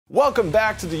Welcome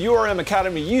back to the URM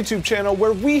Academy YouTube channel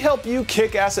where we help you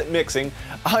kick ass at mixing.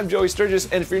 I'm Joey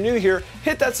Sturgis, and if you're new here,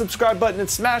 hit that subscribe button and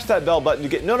smash that bell button to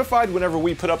get notified whenever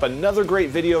we put up another great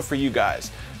video for you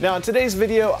guys. Now in today's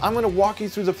video, I'm going to walk you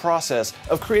through the process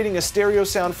of creating a stereo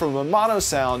sound from a mono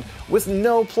sound with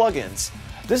no plugins.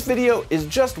 This video is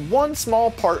just one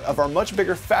small part of our much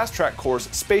bigger fast track course,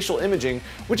 Spatial Imaging,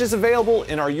 which is available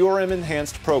in our URM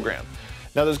Enhanced program.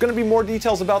 Now there's going to be more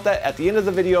details about that at the end of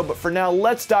the video, but for now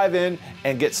let's dive in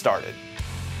and get started.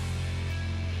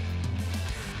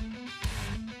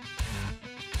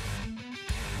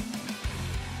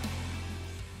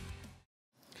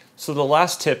 So the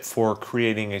last tip for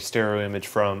creating a stereo image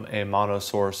from a mono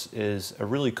source is a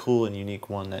really cool and unique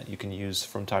one that you can use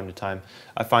from time to time.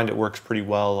 I find it works pretty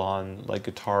well on like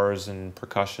guitars and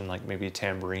percussion, like maybe a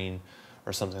tambourine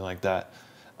or something like that.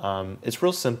 It's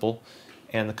real simple.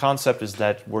 And the concept is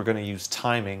that we're going to use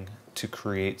timing to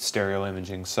create stereo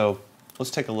imaging. So let's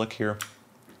take a look here.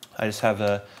 I just have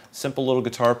a simple little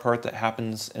guitar part that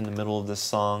happens in the middle of this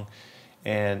song,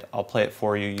 and I'll play it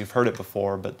for you. You've heard it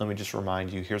before, but let me just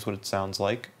remind you. Here's what it sounds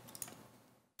like.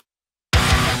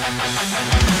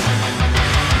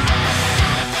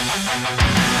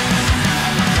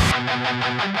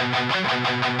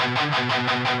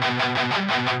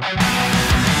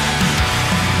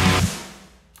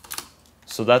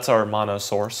 So that's our mono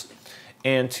source.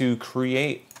 And to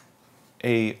create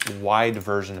a wide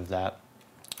version of that,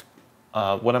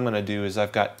 what I'm going to do is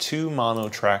I've got two mono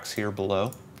tracks here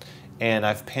below, and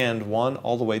I've panned one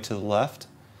all the way to the left,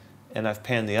 and I've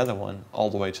panned the other one all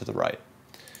the way to the right.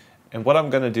 And what I'm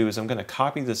going to do is I'm going to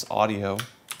copy this audio,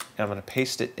 and I'm going to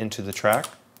paste it into the track,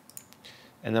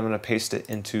 and then I'm going to paste it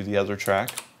into the other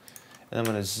track, and I'm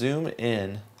going to zoom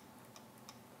in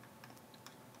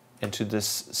into this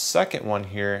second one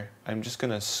here. I'm just going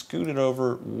to scoot it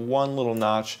over one little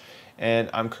notch, and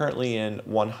I'm currently in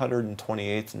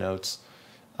 128th notes.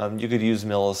 You could use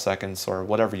milliseconds or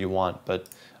whatever you want, but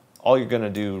all you're going to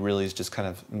do really is just kind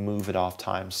of move it off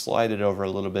time, slide it over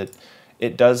a little bit.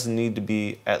 It does need to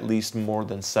be at least more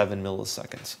than 7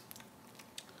 milliseconds.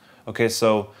 Okay,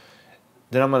 so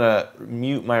then I'm going to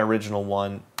mute my original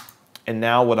one, and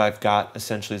now what I've got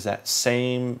essentially is that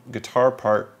same guitar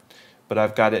part, but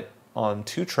I've got it on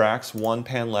two tracks, one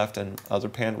pan left and other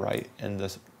pan right, and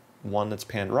this one that's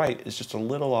panned right is just a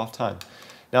little off time.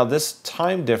 Now this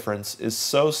time difference is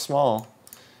so small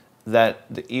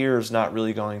that the ear is not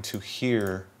really going to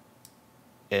hear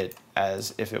it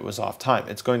as if it was off time.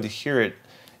 It's going to hear it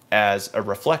as a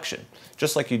reflection,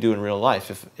 just like you do in real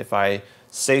life. If I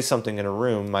say something in a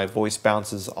room, my voice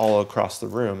bounces all across the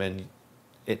room and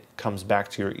it comes back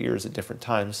to your ears at different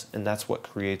times, and that's what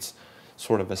creates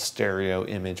sort of a stereo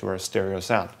image or a stereo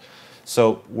sound.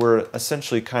 So we're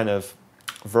essentially kind of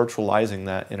virtualizing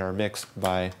that in our mix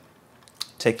by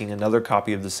taking another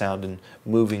copy of the sound and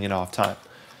moving it off time.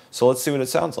 So let's see what it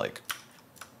sounds like.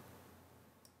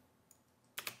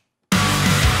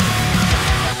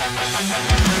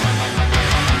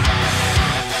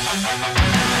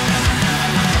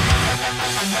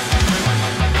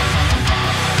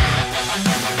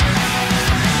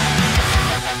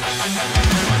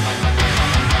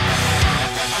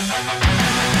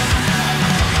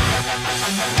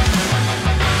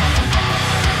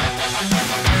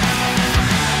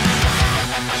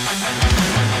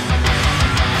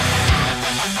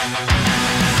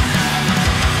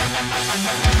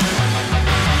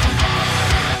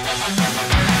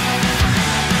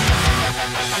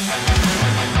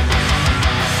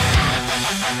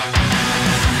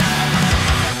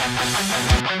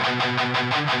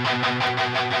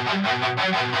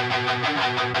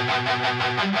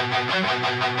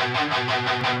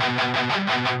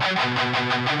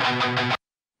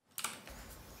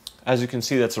 As you can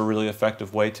see, that's a really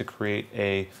effective way to create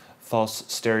a false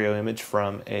stereo image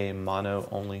from a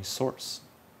mono-only source.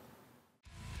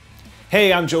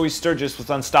 Hey, I'm Joey Sturgis with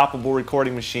Unstoppable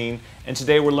Recording Machine, and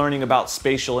today we're learning about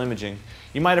spatial imaging.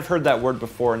 You might have heard that word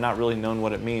before and not really known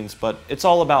what it means, but it's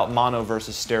all about mono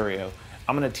versus stereo.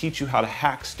 I'm going to teach you how to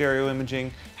hack stereo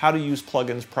imaging, how to use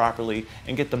plugins properly,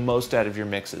 and get the most out of your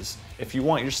mixes. If you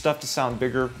want your stuff to sound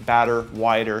bigger, badder,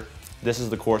 wider, this is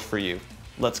the course for you.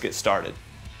 Let's get started.